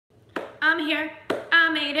I'm here, I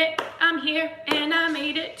made it, I'm here, and I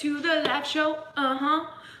made it to the live show,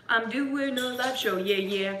 I'm doing a live show, yeah,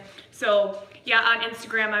 yeah. So, yeah, on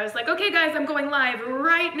Instagram, I was like, okay guys, I'm going live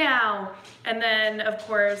right now. And then, of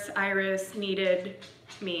course, Iris needed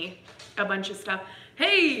me, a bunch of stuff.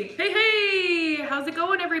 Hey, how's it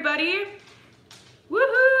going, everybody?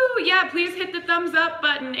 Woohoo! Yeah, please hit the thumbs up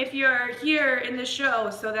button if you're here in the show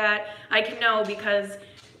so that I can know, because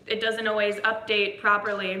it doesn't always update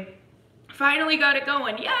properly. Finally got it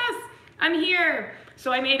going. Yes, I'm here.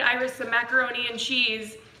 So I made Iris some macaroni and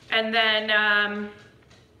cheese, and then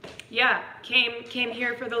yeah, came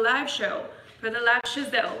here for the live show, for the live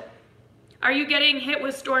shizzle. Are you getting hit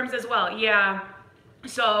with storms as well? Yeah.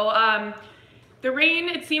 So the rain,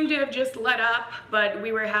 it seemed to have just let up, but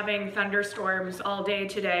we were having thunderstorms all day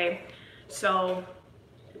today. So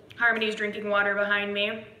Harmony's drinking water behind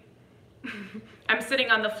me. I'm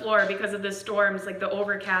sitting on the floor because of the storms, like the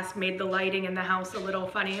overcast made the lighting in the house a little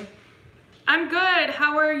funny. I'm good,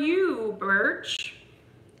 how are you, Birch?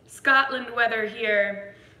 Scotland weather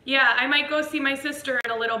here. Yeah, I might go see my sister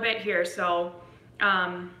in a little bit here, so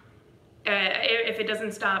if it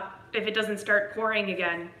doesn't start pouring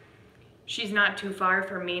again. She's not too far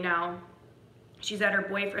from me now. She's at her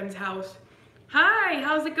boyfriend's house. Hi,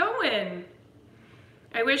 how's it going?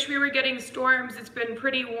 I wish we were getting storms. It's been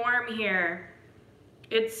pretty warm here.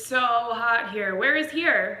 It's so hot here. Where is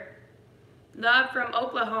here? Love from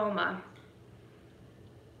Oklahoma.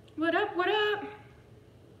 What up, what up?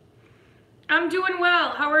 I'm doing well.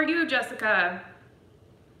 How are you, Jessica?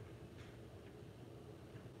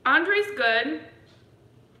 Andre's good.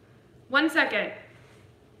 1 second.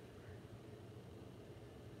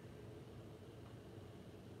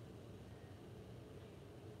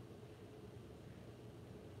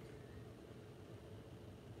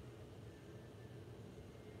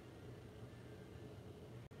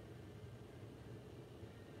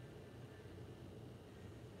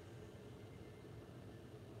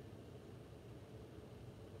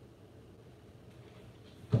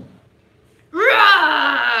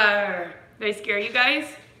 Did I scare you guys?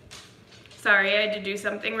 Sorry, I had to do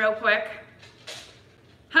something real quick.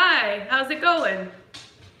 Hi, how's it going?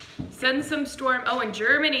 Send some storm. Oh, in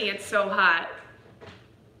Germany it's so hot.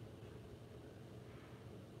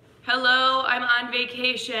 Hello, I'm on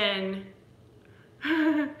vacation.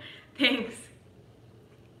 Thanks.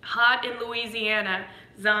 Hot in Louisiana,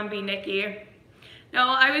 zombie Nikki. No,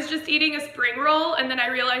 I was just eating a spring roll, and then I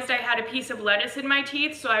realized I had a piece of lettuce in my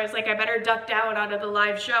teeth, so I was like, I better duck down onto the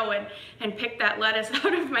live show and pick that lettuce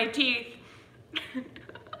out of my teeth.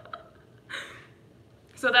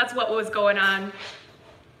 So that's what was going on.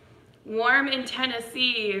 Warm in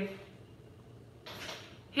Tennessee.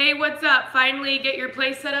 Hey, what's up? Finally get your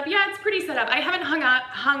place set up? Yeah, it's pretty set up. I haven't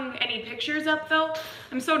hung any pictures up though.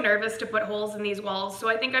 I'm so nervous to put holes in these walls, so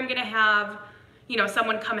I think I'm gonna have, you know,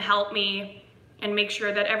 someone come help me and make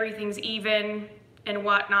sure that everything's even and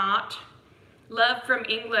whatnot. Love from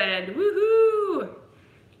England, woohoo!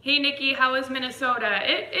 Hey Nikki, how is Minnesota?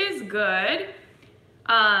 It is good.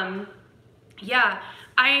 Yeah,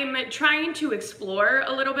 I'm trying to explore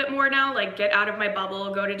a little bit more now, like get out of my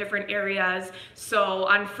bubble, go to different areas. So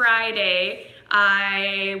on Friday,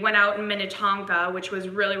 I went out in Minnetonka, which was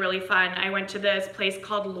really, really fun. I went to this place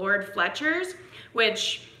called Lord Fletcher's,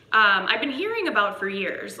 which I've been hearing about for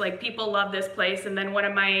years. Like, people love this place, and then one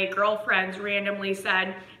of my girlfriends randomly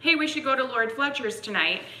said, hey, we should go to Lord Fletcher's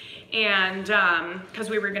tonight. And because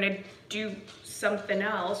we were gonna do something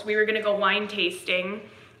else, we were gonna go wine tasting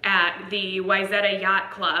at the Wayzata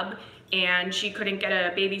Yacht Club, and she couldn't get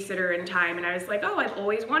a babysitter in time, and I was like, oh, I've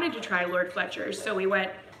always wanted to try Lord Fletcher's. So we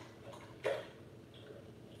went.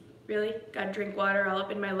 Really? Gotta drink water all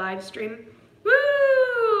up in my live stream.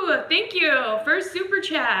 Woo! Thank you. First super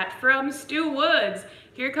chat from Stu Woods.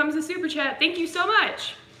 Here comes a super chat. Thank you so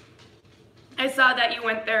much. I saw that you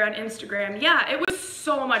went there on Instagram. Yeah, it was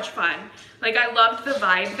so much fun. Like, I loved the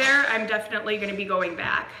vibe there. I'm definitely going to be going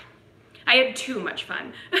back. I had too much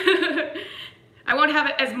fun. I won't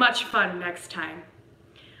have as much fun next time.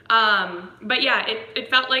 But yeah, it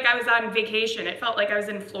felt like I was on vacation. It felt like I was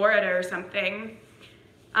in Florida or something.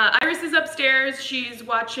 Iris is upstairs. She's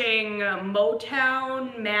watching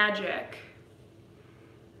Motown Magic.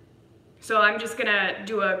 So I'm just gonna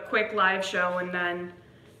do a quick live show and then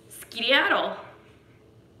skedaddle.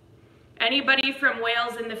 Anybody from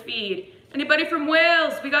Wales in the feed? Anybody from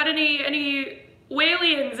Wales? We got any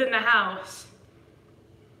Walians in the house?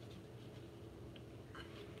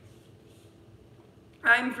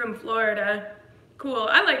 I'm from Florida. Cool,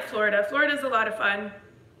 I like Florida. Florida's a lot of fun.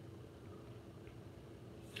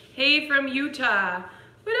 Hey, from Utah.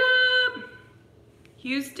 What up?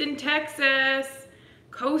 Houston, Texas,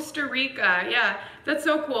 Costa Rica. Yeah, that's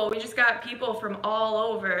so cool. We just got people from all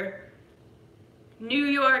over. New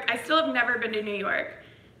York. I still have never been to New York.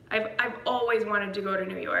 I've always wanted to go to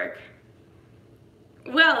New York.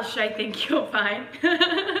 Welsh, I think you'll find.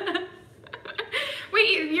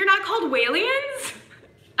 Wait, you're not called Walians?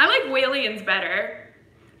 I like Walians better.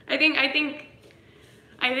 I think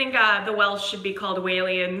the Welsh should be called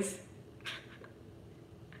Walians.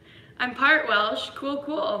 I'm part Welsh. Cool,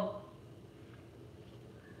 cool.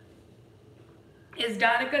 Is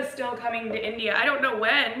Donica still coming to India? I don't know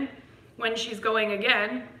when she's going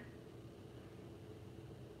again.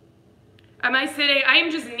 Am I sitting? I am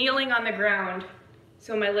just kneeling on the ground,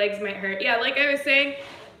 so my legs might hurt. Yeah, like I was saying,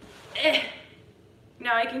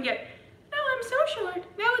 now I can get, no, I'm so short.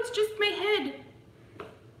 Now it's just my head.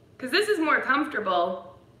 Because this is more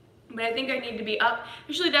comfortable, but I think I need to be up.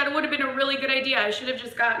 Actually, that would have been a really good idea. I should have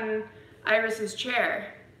just gotten Iris's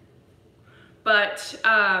chair. But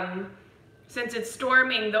since it's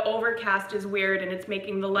storming, the overcast is weird and it's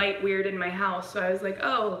making the light weird in my house. So I was like,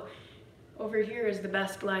 oh, over here is the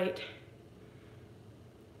best light.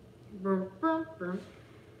 I was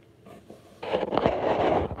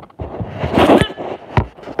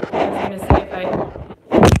gonna see if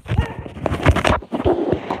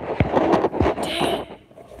dang it.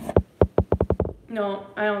 No,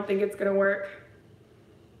 I don't think it's gonna work.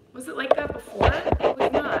 Was it like that before? It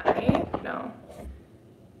was not, right? No.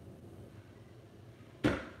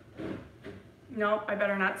 No, I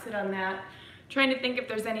better not sit on that. I'm trying to think if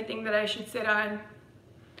there's anything that I should sit on.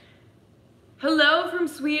 Hello from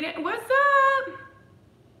Sweden. What's up?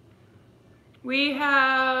 We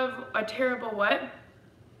have a terrible what?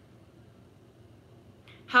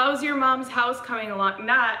 How's your mom's house coming along?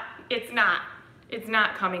 It's not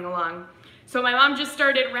coming along. So my mom just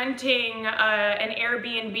started renting an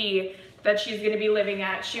Airbnb that she's gonna be living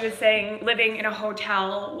at. She was saying living in a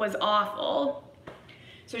hotel was awful.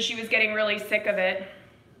 So she was getting really sick of it.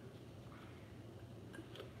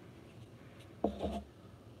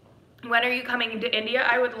 When are you coming to India?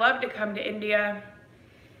 I would love to come to India.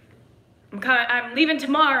 I'm leaving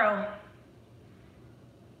tomorrow.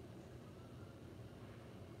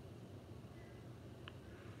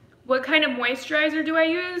 What kind of moisturizer do I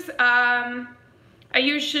use? I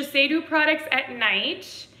use Shiseido products at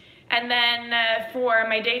night. And then for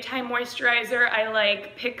my daytime moisturizer, I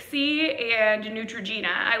like Pixie and Neutrogena.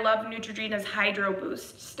 I love Neutrogena's Hydro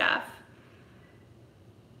Boost stuff.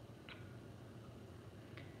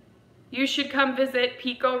 You should come visit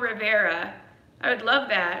Pico Rivera. I would love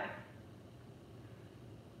that.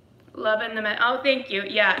 Loving the, oh, thank you.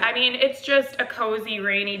 Yeah, I mean, it's just a cozy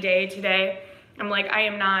rainy day today. I'm like, I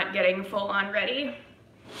am not getting full on ready.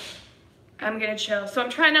 I'm gonna chill. So I'm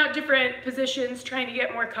trying out different positions, trying to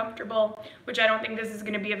get more comfortable, which I don't think this is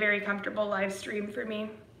gonna be a very comfortable live stream for me.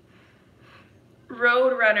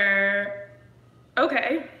 Roadrunner,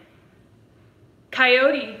 okay.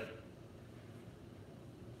 Coyote.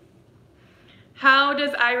 How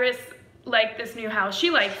does Iris like this new house? She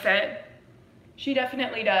likes it. She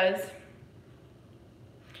definitely does.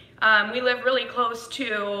 We live really close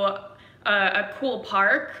to a cool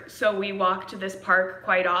park, so we walk to this park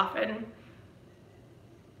quite often.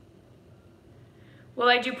 Will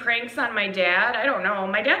I do pranks on my dad? I don't know.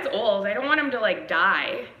 My dad's old. I don't want him to like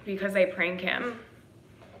die because I prank him.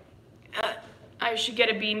 I should get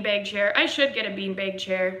a beanbag chair. I should get a beanbag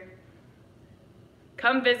chair.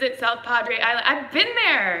 Come visit South Padre Island. I've been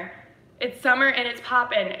there. It's summer and it's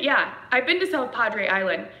poppin'. Yeah, I've been to South Padre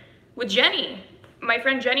Island with Jenny. My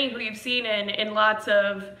friend Jenny, who you've seen in lots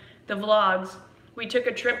of the vlogs. We took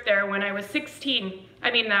a trip there when I was 16. I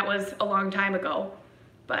mean, that was a long time ago,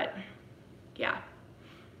 but yeah.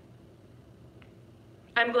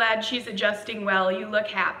 I'm glad she's adjusting well. You look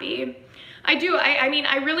happy. I do. I mean,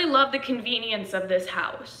 I really love the convenience of this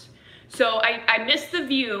house. So I miss the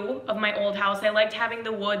view of my old house. I liked having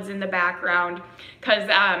the woods in the background because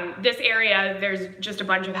this area, there's just a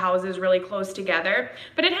bunch of houses really close together.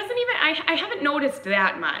 But it hasn't even, I haven't noticed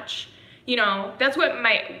that much. You know, that's what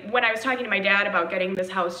when I was talking to my dad about getting this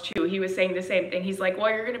house too, he was saying the same thing. He's like, well,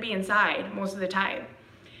 you're gonna be inside most of the time.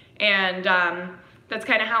 And that's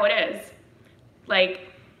kind of how it is. Like,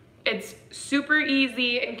 it's super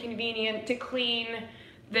easy and convenient to clean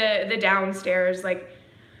the downstairs. Like,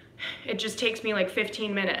 it just takes me like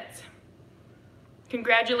 15 minutes.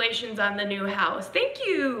 Congratulations on the new house. Thank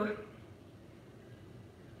you.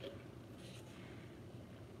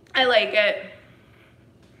 I like it.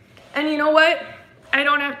 And you know what? I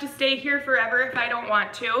don't have to stay here forever if I don't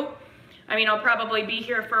want to. I mean, I'll probably be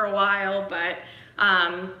here for a while, but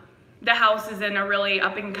the house is in a really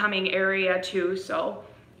up and coming area too, so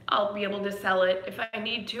I'll be able to sell it if I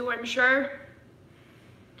need to, I'm sure.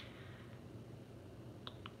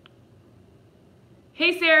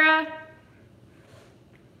 Hey Sarah,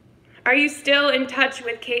 are you still in touch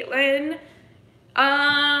with Caitlin?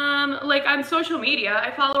 Like on social media,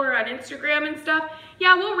 I follow her on Instagram and stuff.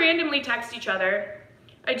 Yeah, we'll randomly text each other.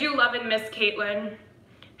 I do love and miss Caitlin.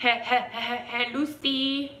 Hey,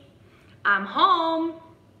 Lucy, I'm home.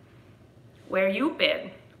 Where you been?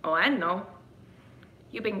 Oh, I know.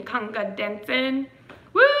 You been conga dancing.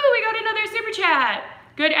 Woo, we got another super chat.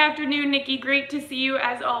 Good afternoon, Nikki. Great to see you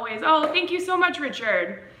as always. Oh, thank you so much,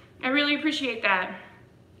 Richard. I really appreciate that.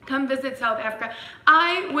 Come visit South Africa.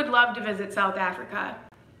 I would love to visit South Africa.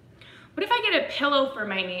 What if I get a pillow for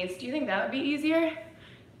my knees? Do you think that would be easier?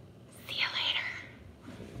 See you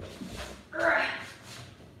later. Ugh.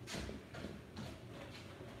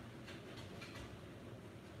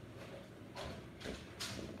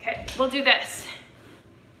 Okay, we'll do this.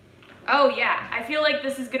 Oh yeah, I feel like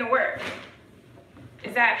this is gonna work.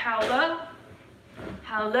 Is that how low?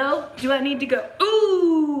 How low do I need to go?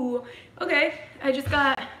 Ooh, okay, I just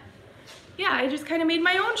kind of made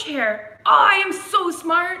my own chair. Oh, I am so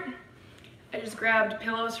smart. I just grabbed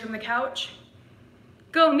pillows from the couch.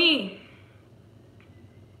 Go me.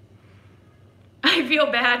 I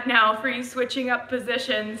feel bad now for you switching up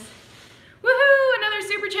positions. Woohoo, another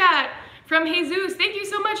super chat from Jesus. Thank you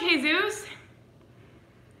so much, Jesus.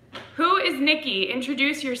 Who is Nikki?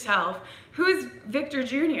 Introduce yourself. Who's Victor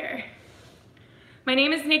Jr.? My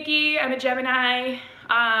name is Nikki. I'm a Gemini,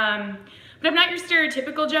 but I'm not your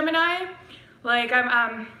stereotypical Gemini. Like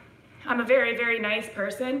I'm a very, very nice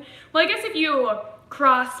person. Well, I guess if you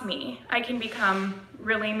cross me, I can become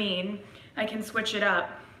really mean. I can switch it up,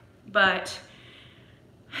 but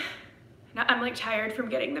I'm like tired from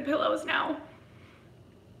getting the pillows now.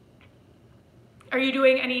 Are you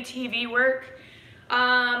doing any TV work?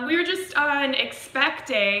 We were just on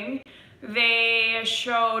Expecting. They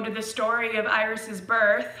showed the story of Iris's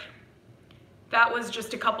birth. That was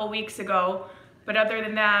just a couple weeks ago. But other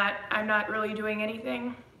than that, I'm not really doing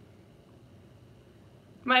anything.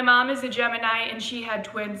 My mom is a Gemini and she had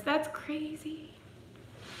twins. That's crazy.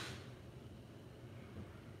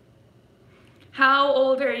 How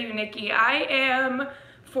old are you, Nikki? I am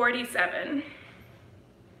 47.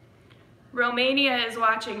 Romania is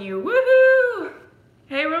watching you. Woohoo!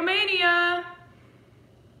 Hey, Romania!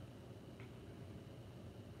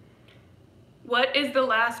 What is the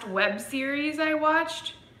last web series I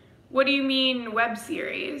watched? What do you mean web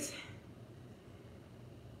series?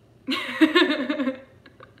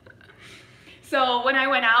 So when I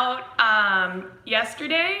went out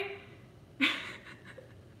yesterday,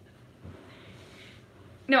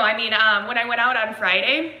 when I went out on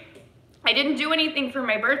Friday, I didn't do anything for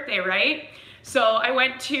my birthday, right? So I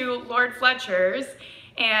went to Lord Fletcher's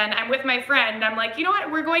and I'm with my friend. I'm like, you know what?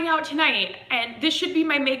 We're going out tonight and this should be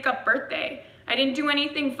my makeup birthday. I didn't do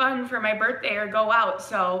anything fun for my birthday or go out,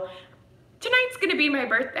 so tonight's gonna be my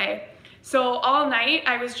birthday. So all night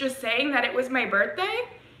I was just saying that it was my birthday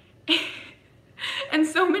and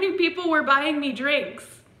so many people were buying me drinks.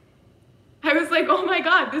 I was like, oh my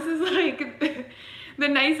God, this is like the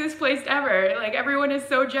nicest place ever. Like everyone is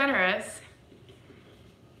so generous.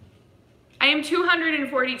 I am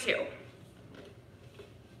 242.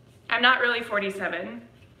 I'm not really 47.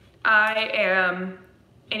 I am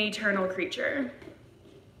an eternal creature.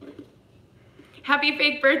 Happy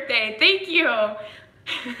fake birthday, thank you.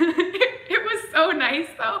 It was so nice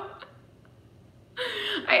though.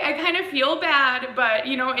 I kind of feel bad, but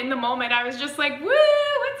you know, in the moment I was just like, woo,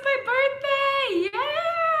 it's my birthday,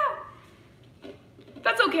 yeah.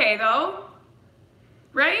 That's okay though,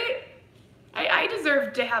 right? I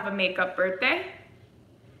deserve to have a makeup birthday.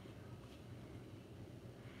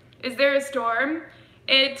 Is there a storm?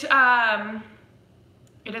 It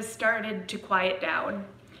has started to quiet down.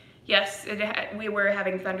 Yes, we were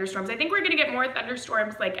having thunderstorms. I think we're gonna get more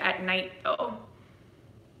thunderstorms like at night though.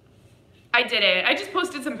 I did it. I just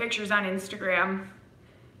posted some pictures on Instagram.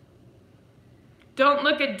 Don't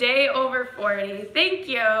look a day over 40. Thank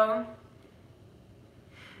you.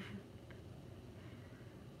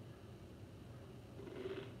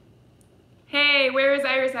 Hey, where is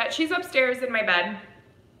Iris at? She's upstairs in my bed.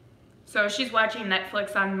 So she's watching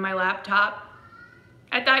Netflix on my laptop.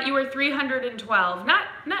 I thought you were 312.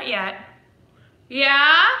 Not yet.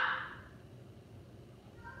 Yeah?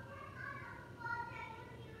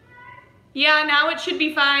 Yeah, now it should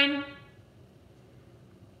be fine.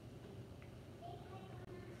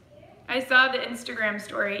 I saw the Instagram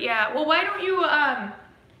story. Yeah, well, why don't you,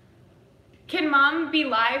 can Mom be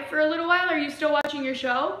live for a little while? Are you still watching your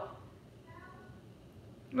show?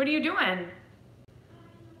 What are you doing?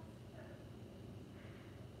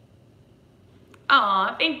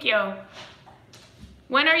 Aw, thank you.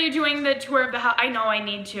 When are you doing the tour of the house? I know I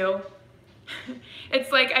need to.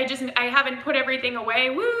 It's like I haven't put everything away.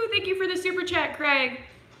 Woo, thank you for the super chat, Craig.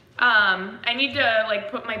 I need to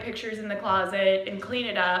like put my pictures in the closet and clean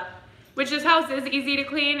it up, which this house is easy to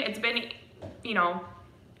clean. It's been, you know,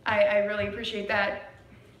 I really appreciate that.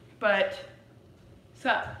 But, what's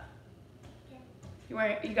up?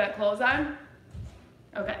 You got clothes on?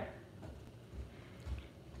 Okay.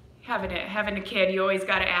 Having a kid, you always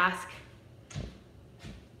gotta ask.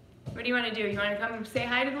 What do you want to do? You want to come say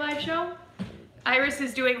hi to the live show? Iris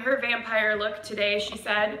is doing her vampire look today, she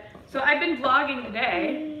said. So I've been vlogging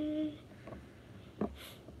today.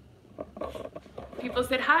 People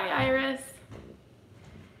said, hi, Iris.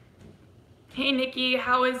 Hey, Nikki,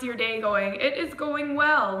 how is your day going? It is going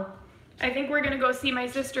well. I think we're going to go see my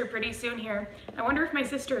sister pretty soon here. I wonder if my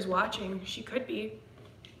sister is watching. She could be.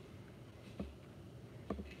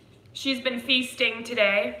 She's been feasting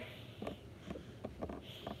today.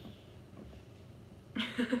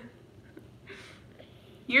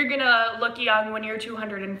 You're gonna look young when you're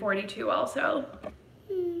 242 also.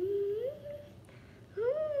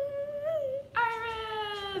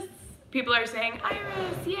 Iris! People are saying,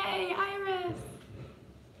 Iris, yay, Iris.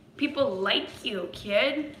 People like you,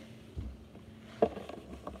 kid.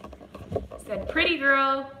 Said, pretty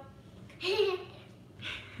girl.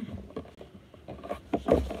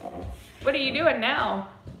 What are you doing now?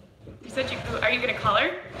 You said are you gonna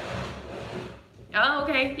color? Oh,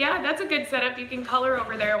 okay. Yeah, that's a good setup. You can color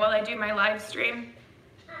over there while I do my live stream.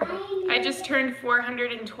 I just turned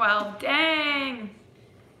 412. Dang.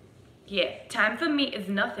 Yeah, time for me is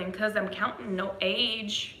nothing because I'm counting no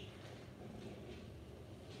age.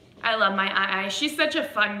 I love my Ai. She's such a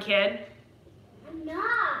fun kid. I'm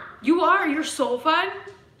not. You are. You're so fun.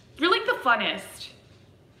 You're like the funnest.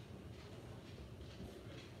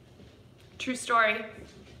 True story.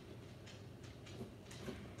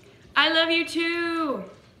 I love you too.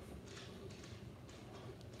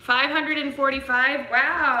 545?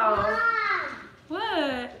 Wow. Mom, What?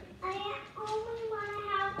 I only want to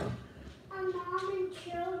have a mom and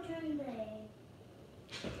children day.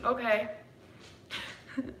 Okay.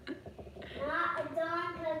 Not a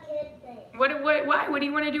kid day. Why? What do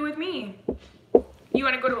you want to do with me? You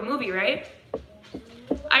want to go to a movie, right?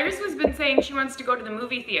 Iris has been saying she wants to go to the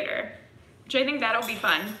movie theater, which I think that'll be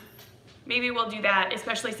fun. Maybe we'll do that,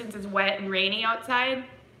 especially since it's wet and rainy outside.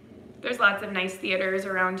 There's lots of nice theaters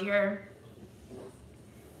around here.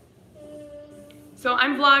 So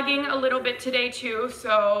I'm vlogging a little bit today too,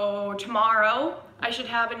 so tomorrow I should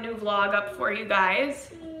have a new vlog up for you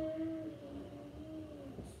guys.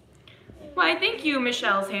 Why, thank you,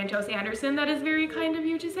 Michelle Santos Anderson. That is very kind of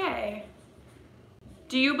you to say.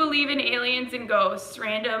 Do you believe in aliens and ghosts?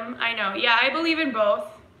 Random, I know. Yeah, I believe in both.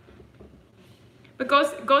 But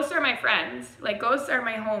ghosts are my friends. Like, ghosts are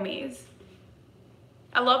my homies.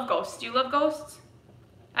 I love ghosts. Do you love ghosts?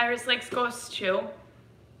 Iris likes ghosts too.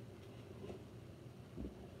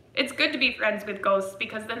 It's good to be friends with ghosts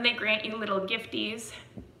because then they grant you little gifties.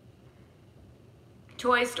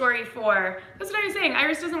 Toy Story 4. That's what I was saying.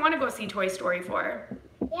 Iris doesn't want to go see Toy Story 4.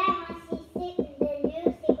 Yeah, I want to see the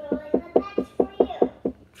new Secret Life of Pets for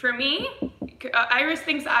you. For me? Iris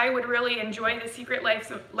thinks I would really enjoy the Secret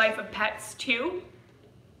Life of Pets too.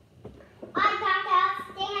 I got out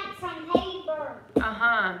stamps on paper.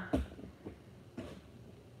 Uh-huh.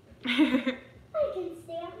 I can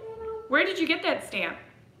stamp it on. Where did you get that stamp?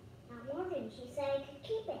 Morgan, she said I could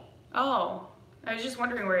keep it. Oh, I was just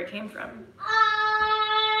wondering where it came from.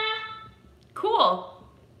 Ah! Cool.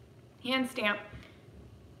 Hand stamp.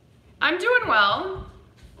 I'm doing well.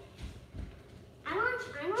 I want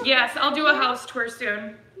Yes, I'll do a house tour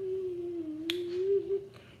soon.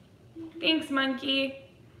 Thanks, monkey.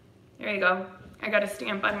 There you go. I got a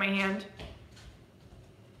stamp on my hand.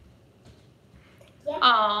 Yeah.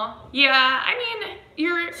 Aw, yeah, I mean,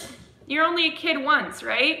 you're only a kid once,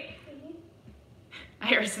 right?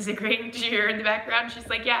 Iris is agreeing. Did you hear her in the background? She's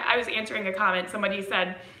like, yeah, I was answering a comment. Somebody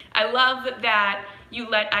said, I love that you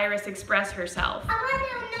let Iris express herself. I want to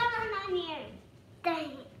do another one here.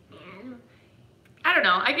 Dang it. I don't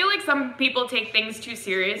know. I feel like some people take things too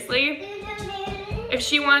seriously. If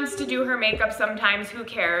she wants to do her makeup sometimes, who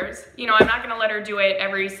cares? You know, I'm not gonna let her do it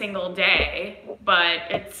every single day, but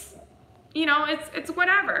it's, you know, it's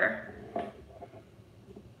whatever.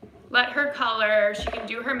 Let her color. She can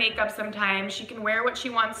do her makeup sometimes. She can wear what she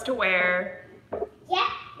wants to wear. Yeah,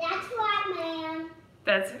 that's what, man.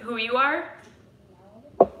 That's who you are?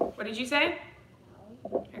 No. What did you say?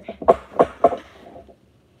 Okay.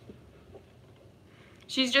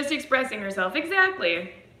 She's just expressing herself.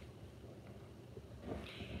 Exactly.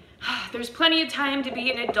 There's plenty of time to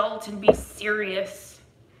be an adult and be serious.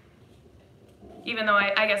 Even though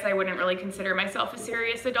I guess I wouldn't really consider myself a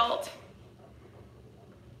serious adult.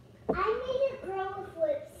 I made a girl with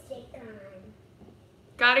lipstick on.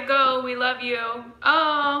 Gotta go. We love you.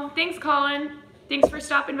 Oh, thanks, Colin. Thanks for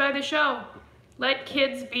stopping by the show. Let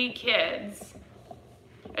kids be kids.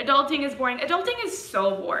 Adulting is boring. Adulting is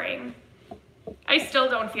so boring. I still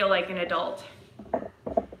don't feel like an adult.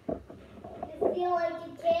 You feel like a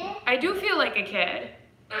kid? I do feel like a kid.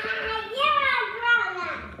 You're a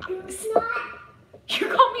grown-up. Goof-nut? You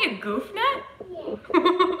call me a goof nut? Yeah.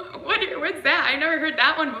 What's that? I never heard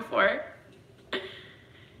that one before.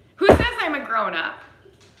 Who says I'm a grown-up?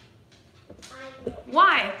 I do.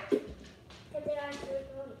 Why? Because you're actually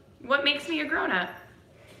grown. What makes me a grown-up?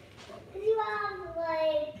 Because you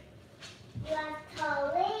have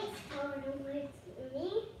tall legs, taller legs than me.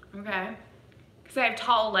 Okay. Because I have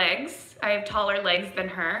tall legs. I have taller legs than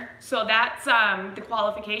her. So that's the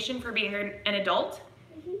qualification for being an adult?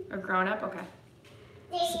 Or grown-up? Okay.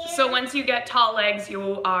 So once you get tall legs,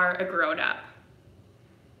 you are a grown-up.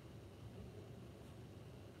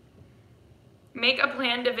 Make a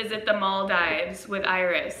plan to visit the Maldives with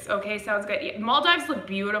Iris. Okay, sounds good. Yeah, Maldives look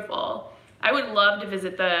beautiful. I would love to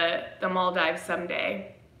visit the Maldives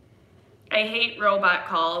someday. I hate robot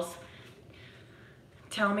calls.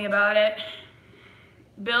 Tell me about it.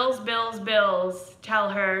 Bills, bills, bills. Tell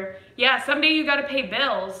her. Yeah, someday you gotta pay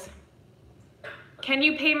bills. Can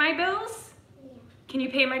you pay my bills? Yeah. Can you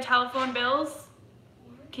pay my telephone bills?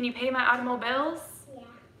 Yeah. Can you pay my automobiles? Yeah.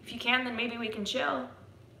 If you can, then maybe we can chill.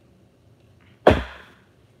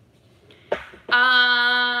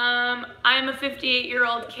 I'm a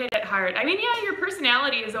 58-year-old kid at heart. I mean, yeah, your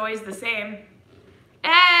personality is always the same.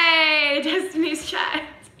 Hey, Destiny's Chat.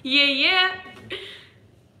 Yeah, yeah.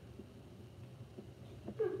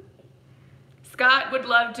 Scott would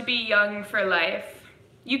love to be young for life.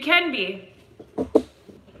 You can be.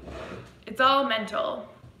 It's all mental.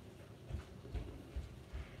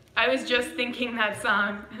 I was just thinking that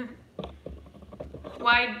song.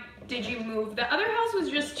 Why did you move? The other house was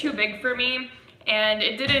just too big for me, and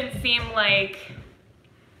it didn't seem like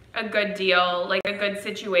a good deal, like a good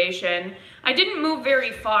situation. I didn't move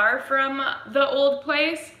very far from the old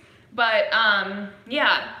place, but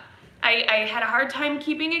yeah, I had a hard time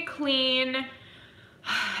keeping it clean.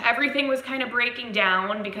 Everything was kind of breaking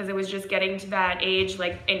down because it was just getting to that age,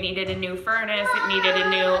 like it needed a new furnace, it needed a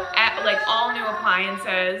new, like all new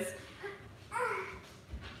appliances.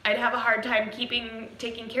 I'd have a hard time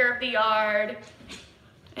taking care of the yard.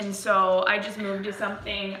 And so I just moved to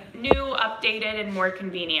something new, updated, and more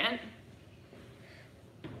convenient.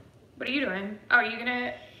 What are you doing? Oh, are you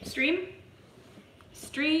gonna stream?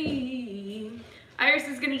 Stream. Iris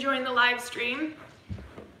is gonna join the live stream.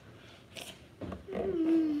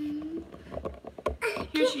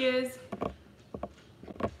 Here she is.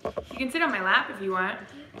 You can sit on my lap if you want.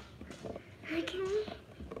 Is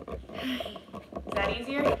that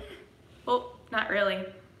easier? Oh, not really.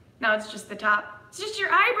 No, it's just the top. It's just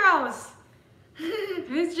your eyebrows.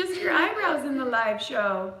 It's just your eyebrows in the live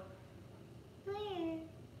show. Where?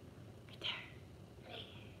 Right there.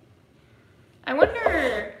 I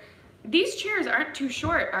wonder, these chairs aren't too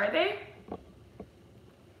short, are they?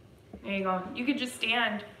 There you go. You could just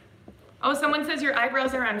stand. Oh, someone says your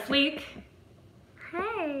eyebrows are on fleek.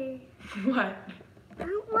 Hey. What? I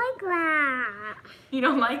don't like that. You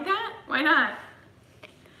don't like that? Why not?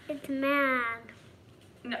 It's mad.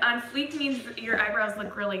 No, on fleek means that your eyebrows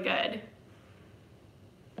look really good.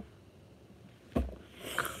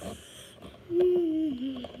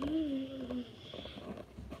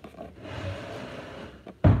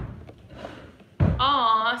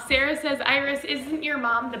 Aw, Sarah says, Iris, isn't your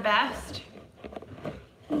mom the best?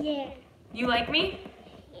 Yeah. You like me?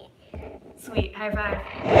 Yeah. Sweet, high five.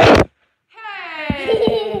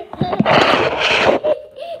 Hey!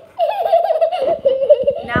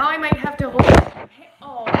 Now I might have to hold it.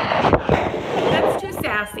 Oh, that's too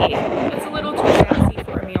sassy. That's a little too sassy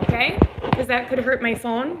for me, okay? Because that could hurt my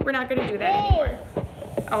phone. We're not going to do that anymore.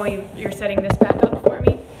 Oh, you're setting this back up for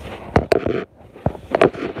me?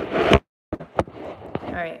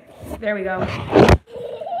 All right, there we go.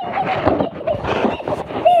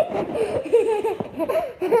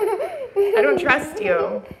 I don't trust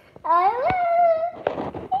you. Are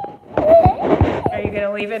you going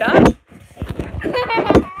to leave it up?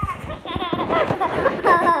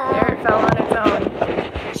 There, it fell on its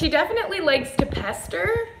own. She definitely likes to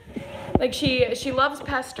pester. Like she loves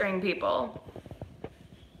pestering people.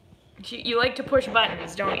 You like to push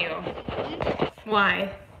buttons, don't you?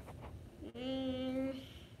 Why?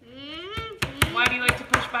 Why do you like to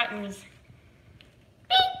push buttons?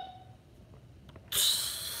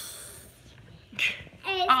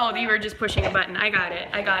 Oh, you were just pushing a button. I got it.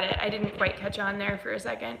 I didn't quite catch on there for a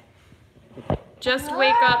second. Just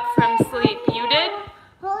wake up from sleep. You did?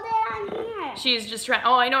 Hold it on here. She's just trying.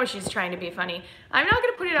 Oh, I know she's trying to be funny. I'm not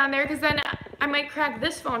going to put it on there because then I might crack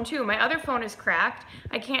this phone too. My other phone is cracked.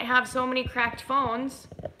 I can't have so many cracked phones.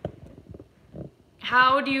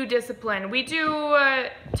 How do you discipline? We do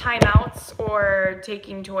timeouts or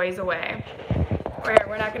taking toys away.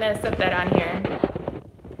 We're not going to set that on here.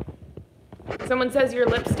 Someone says your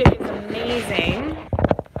lipstick is amazing.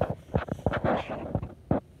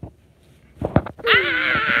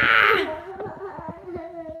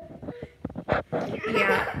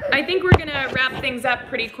 Yeah, I think we're gonna wrap things up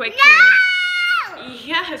pretty quick here.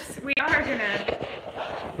 Yes, we are gonna.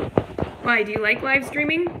 Why, do you like live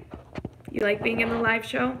streaming? You like being in the live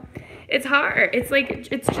show? It's hard. It's like,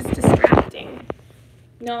 it's just distracting.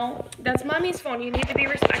 No, that's mommy's phone. You need to be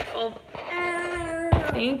respectful.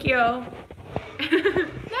 Thank you.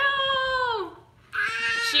 No!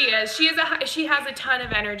 She is. She has a ton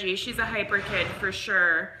of energy. She's a hyper kid for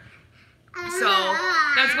sure. So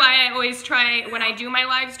that's why I always try, when I do my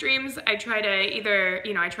live streams, I try to either,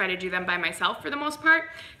 I try to do them by myself for the most part.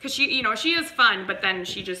 Because she is fun, but then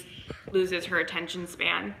she just loses her attention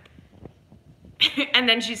span. And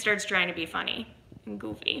then she starts trying to be funny and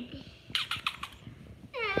goofy.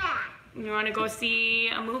 You want to go see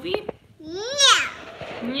a movie? Yeah.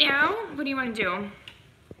 Yeah? What do you want to do?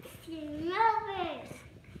 Movies.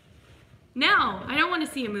 No, I don't want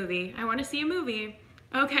to see a movie. I want to see a movie.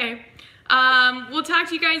 Okay. We'll talk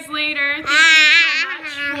to you guys later. Thank you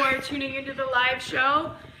so much for tuning into the live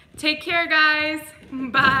show. Take care, guys.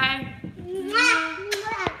 Bye.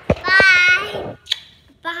 Bye.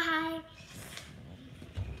 Bye.